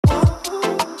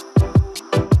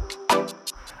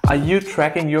Are you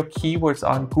tracking your keywords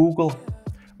on Google?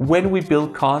 When we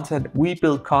build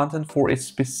content for a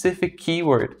specific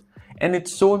keyword. And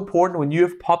it's so important when you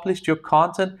have published your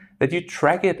content that you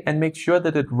track it and make sure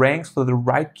that it ranks for the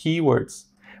right keywords.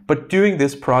 But doing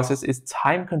this process is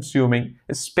time consuming,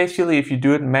 especially if you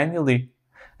do it manually.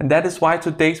 And that is why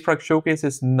today's product showcase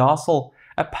is Nozzle,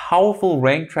 a powerful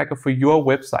rank tracker for your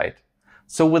website.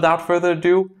 So without further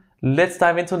ado, let's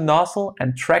dive into Nozzle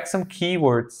and track some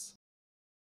keywords.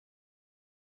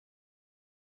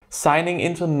 Signing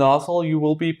into Nozzle, you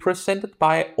will be presented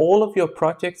by all of your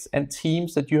projects and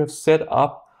teams that you have set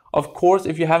up. Of course,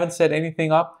 if you haven't set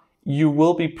anything up, you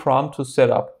will be prompted to set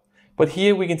up. But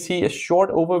here we can see a short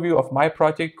overview of my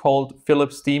project called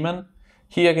Philip Steeman.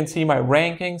 Here I can see my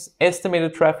rankings,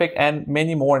 estimated traffic, and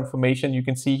many more information you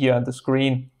can see here on the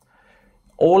screen.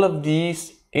 All of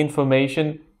these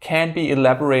information can be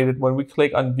elaborated when we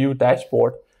click on View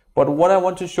Dashboard. But what I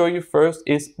want to show you first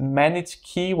is Manage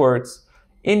Keywords.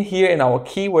 In here in our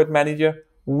Keyword Manager,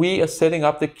 we are setting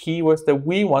up the keywords that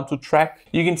we want to track.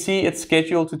 You can see it's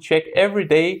scheduled to check every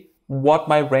day what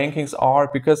my rankings are,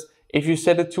 because if you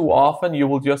set it too often, you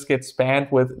will just get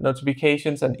spammed with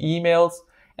notifications and emails,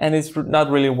 and it's not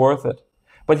really worth it.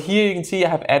 But here you can see I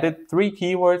have added 3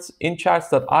 keywords: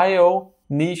 incharts.io,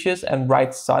 niches, and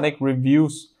write Sonic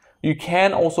reviews. You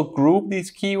can also group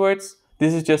these keywords.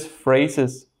 This is just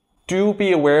phrases. Do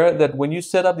be aware that when you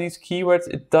set up these keywords,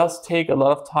 it does take a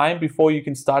lot of time before you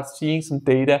can start seeing some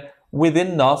data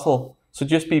within Nozzle. So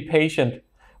just be patient.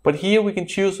 But here we can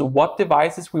choose what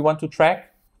devices we want to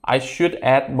track. I should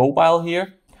add mobile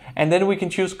here. And then we can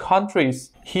choose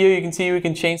countries. Here you can see we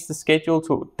can change the schedule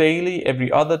to daily,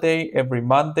 every other day, every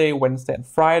Monday, Wednesday, and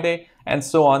Friday, and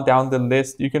so on down the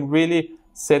list. You can really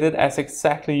set it as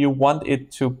exactly you want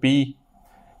it to be.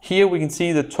 Here we can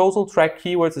see the total tracked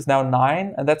keywords is now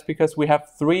 9, and that's because we have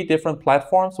 3 different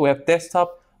platforms. We have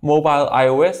desktop, mobile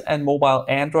iOS, and mobile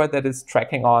Android that is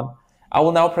tracking on. I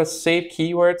will now press Save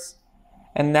Keywords,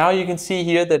 and now you can see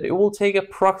here that it will take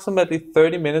approximately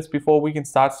 30 minutes before we can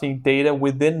start seeing data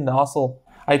within Nozzle.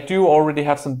 I do already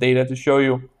have some data to show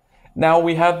you. Now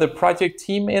we have the project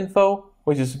team info,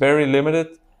 which is very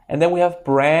limited, and then we have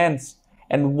brands.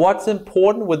 And what's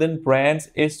important within brands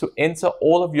is to enter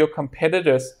all of your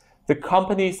competitors, the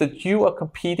companies that you are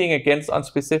competing against on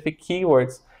specific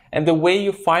keywords. And the way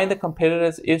you find the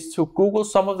competitors is to Google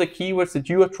some of the keywords that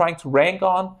you are trying to rank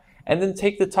on, and then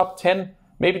take the top 10,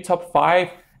 maybe top 5,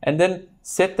 and then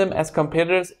set them as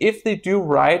competitors if they do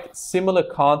write similar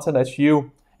content as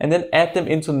you, and then add them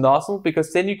into Nozzle,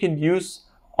 because then you can use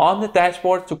on the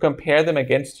dashboard to compare them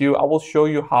against you. I will show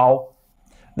you how.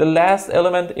 The last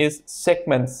element is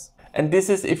segments, and this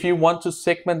is if you want to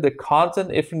segment the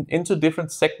content into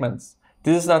different segments.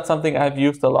 This is not something I've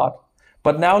used a lot.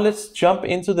 But now let's jump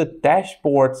into the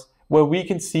dashboards where we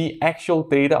can see actual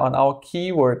data on our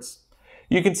keywords.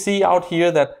 You can see out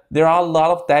here that there are a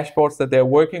lot of dashboards that they're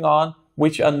working on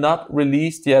which are not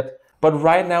released yet. But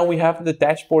right now we have the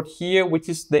dashboard here, which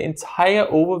is the entire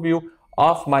overview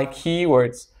of my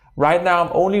keywords. Right now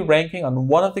I'm only ranking on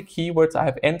one of the keywords I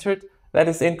have entered. That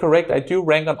is incorrect. I do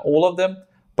rank on all of them,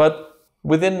 but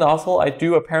within Nozzle, I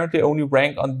do apparently only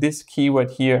rank on this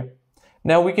keyword here.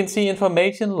 Now we can see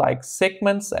information like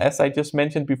segments, as I just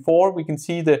mentioned before. We can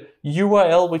see the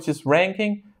URL, which is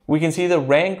ranking. We can see the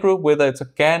rank group, whether it's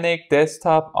organic,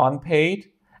 desktop,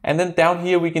 unpaid. And then down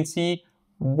here, we can see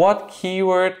what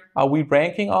keyword are we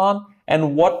ranking on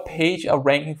and what page are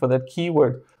ranking for that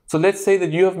keyword. So let's say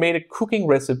that you have made a cooking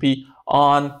recipe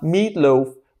on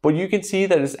meatloaf, but you can see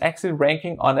that it's actually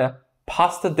ranking on a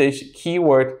pasta dish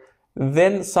keyword.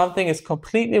 Then something is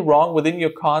completely wrong within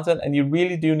your content and you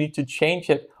really do need to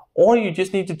change it. Or you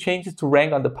just need to change it to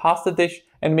rank on the pasta dish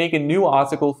and make a new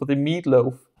article for the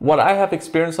meatloaf. What I have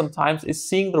experienced sometimes is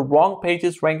seeing the wrong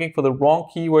pages ranking for the wrong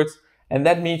keywords, and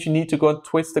that means you need to go and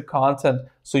twist the content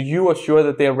so you are sure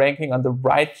that they're ranking on the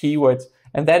right keywords.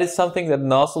 And that is something that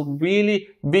Nozzle really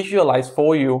visualize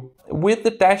for you. With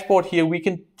the dashboard here, we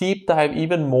can deep dive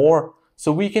even more.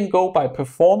 So we can go by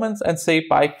performance and say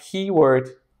by keyword.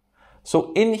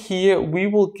 So in here, we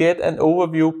will get an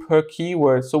overview per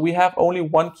keyword. So we have only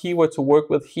one keyword to work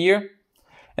with here.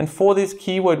 And for this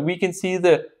keyword, we can see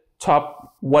the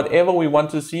top, whatever we want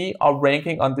to see, are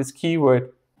ranking on this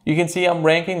keyword. You can see I'm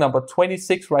ranking number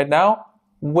 26 right now.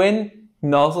 When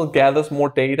Nozzle gathers more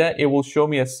data, it will show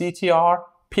me a CTR,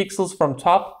 pixels from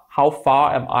top, how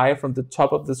far am I from the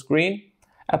top of the screen,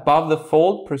 above the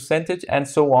fold, percentage, and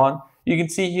so on. You can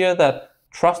see here that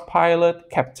Trustpilot,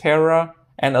 Capterra,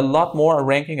 and a lot more are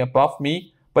ranking above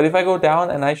me. But if I go down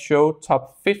and I show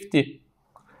top 50,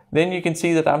 then you can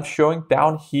see that I'm showing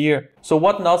down here. So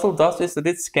what Nozzle does is that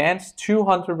it scans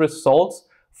 200 results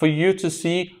for you to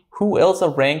see who else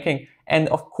are ranking. And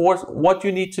of course, what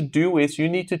you need to do is you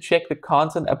need to check the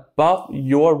content above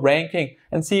your ranking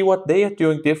and see what they are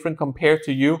doing different compared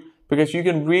to you, because you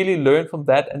can really learn from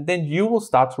that and then you will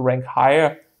start to rank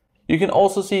higher. You can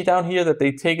also see down here that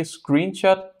they take a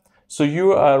screenshot, so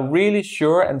you are really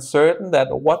sure and certain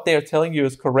that what they are telling you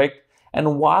is correct.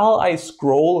 And while I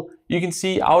scroll, you can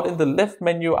see out in the left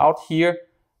menu out here,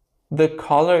 the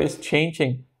color is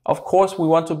changing. Of course, we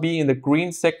want to be in the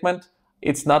green segment.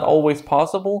 It's not always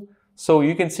possible. So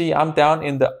you can see I'm down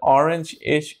in the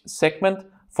orange-ish segment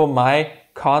for my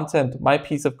content, my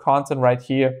piece of content right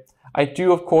here. I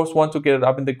do, of course, want to get it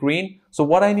up in the green. So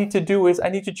what I need to do is I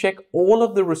need to check all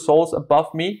of the results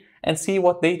above me and see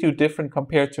what they do different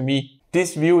compared to me.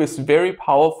 This view is very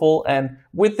powerful, and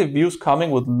with the views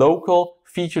coming with local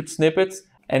featured snippets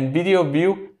and video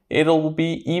view, it'll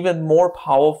be even more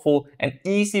powerful and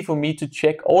easy for me to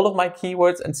check all of my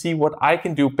keywords and see what I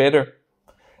can do better.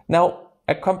 Now,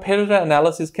 a competitor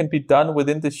analysis can be done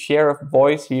within the share of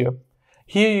voice here.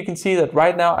 Here you can see that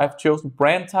right now I've chosen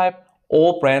brand type,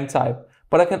 all brand type,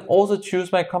 but I can also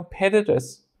choose my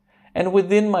competitors. And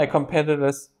within my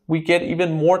competitors, we get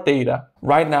even more data.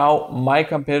 Right now, my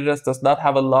competitors does not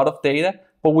have a lot of data,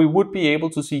 but we would be able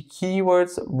to see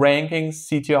keywords, rankings,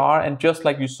 CTR, and just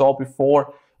like you saw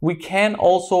before, we can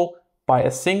also, by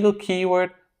a single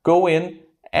keyword, go in,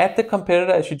 add the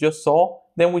competitor as you just saw,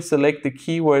 then we select the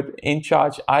keyword in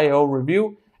charge IO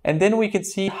review, and then we can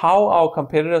see how our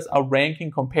competitors are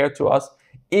ranking compared to us,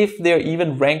 if they're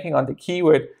even ranking on the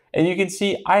keyword. And you can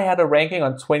see I had a ranking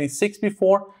on 26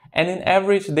 before, and in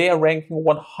average they are ranking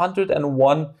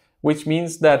 101, which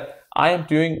means that I am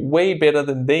doing way better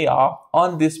than they are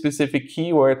on this specific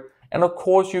keyword. And of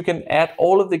course you can add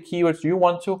all of the keywords you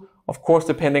want to, of course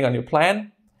depending on your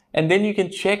plan, and then you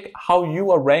can check how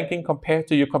you are ranking compared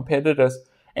to your competitors.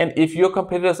 And if your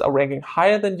competitors are ranking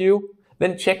higher than you,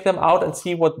 then check them out and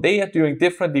see what they are doing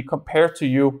differently compared to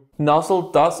you.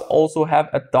 Nozzle does also have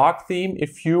a dark theme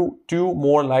if you do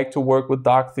more like to work with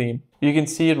dark theme. You can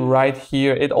see it right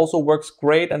here. It also works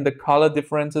great and the color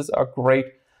differences are great.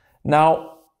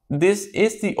 Now, this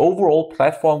is the overall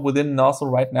platform within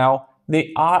Nozzle right now.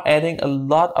 They are adding a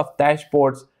lot of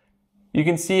dashboards. You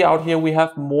can see out here we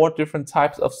have more different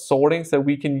types of sortings that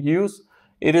we can use.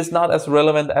 It is not as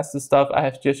relevant as the stuff I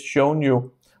have just shown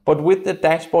you. But with the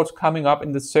dashboards coming up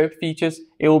in the search features,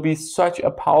 it will be such a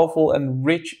powerful and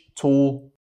rich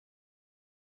tool.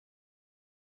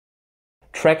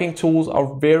 Tracking tools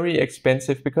are very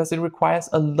expensive because it requires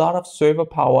a lot of server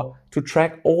power to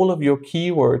track all of your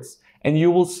keywords. And you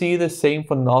will see the same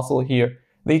for Nozzle here.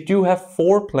 They do have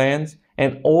 4 plans,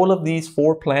 and all of these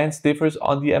 4 plans differs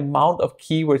on the amount of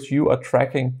keywords you are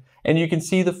tracking. And you can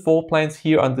see the 4 plans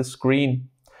here on the screen.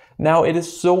 Now, it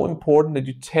is so important that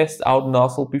you test out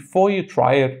Nozzle before you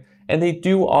try it, and they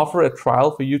do offer a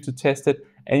trial for you to test it,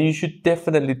 and you should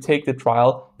definitely take the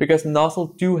trial because Nozzle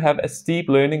do have a steep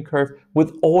learning curve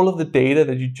with all of the data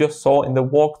that you just saw in the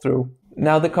walkthrough.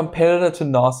 Now, the competitor to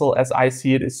Nozzle, as I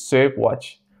see it, is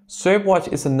SERPwatch.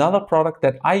 SERPwatch is another product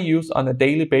that I use on a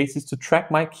daily basis to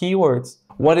track my keywords.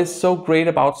 What is so great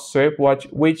about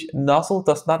SERPwatch, which Nozzle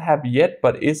does not have yet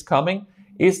but is coming,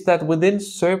 is that within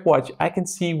SERPwatch I can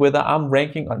see whether I'm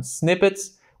ranking on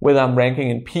snippets, whether I'm ranking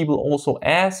in people also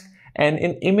ask, and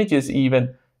in images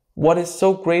even. What is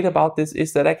so great about this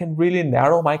is that I can really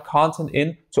narrow my content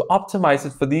in to optimize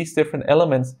it for these different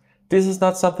elements. This is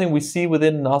not something we see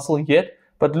within Nozzle yet,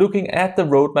 but looking at the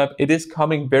roadmap, it is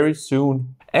coming very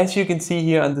soon. As you can see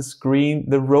here on the screen,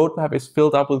 the roadmap is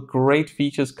filled up with great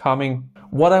features coming.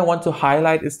 What I want to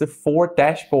highlight is the 4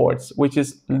 dashboards, which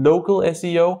is local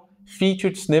SEO,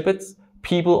 featured snippets,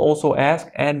 people also ask,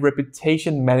 and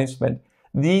reputation management.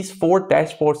 These 4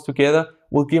 dashboards together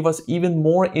will give us even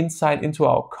more insight into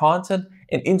our content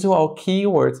and into our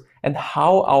keywords and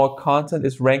how our content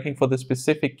is ranking for the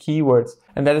specific keywords.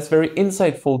 And that is very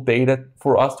insightful data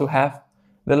for us to have.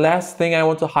 The last thing I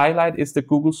want to highlight is the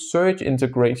Google Search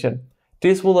integration.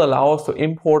 This will allow us to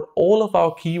import all of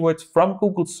our keywords from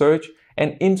Google Search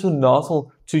and into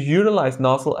Nozzle to utilize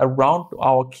Nozzle around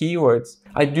our keywords.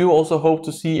 I do also hope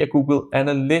to see a Google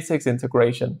Analytics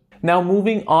integration. Now,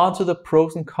 moving on to the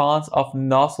pros and cons of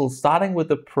Nozzle, starting with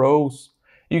the pros.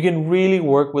 You can really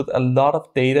work with a lot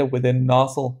of data within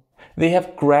Nozzle. They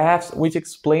have graphs which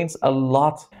explains a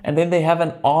lot, and then they have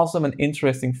an awesome and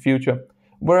interesting future.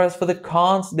 Whereas for the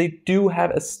cons, they do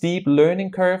have a steep learning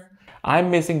curve.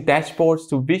 I'm missing dashboards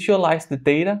to visualize the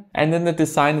data, and then the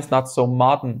design is not so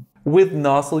modern. With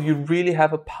Nozzle, you really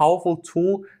have a powerful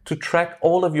tool to track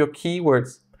all of your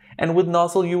keywords. And with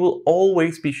Nozzle, you will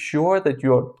always be sure that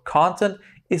your content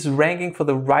is ranking for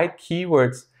the right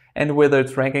keywords. And whether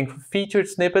it's ranking for featured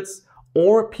snippets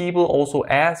or people also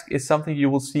ask is something you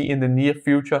will see in the near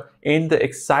future in the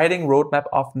exciting roadmap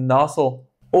of Nozzle.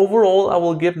 Overall, I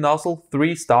will give Nozzle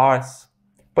 3 stars.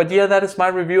 But yeah, that is my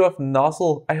review of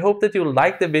Nozzle. I hope that you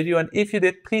liked the video, and if you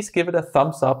did, please give it a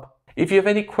thumbs up. If you have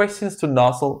any questions to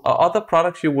Nozzle or other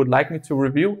products you would like me to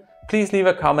review, please leave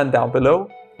a comment down below.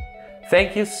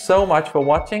 Thank you so much for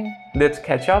watching. Let's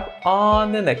catch up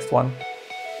on the next one.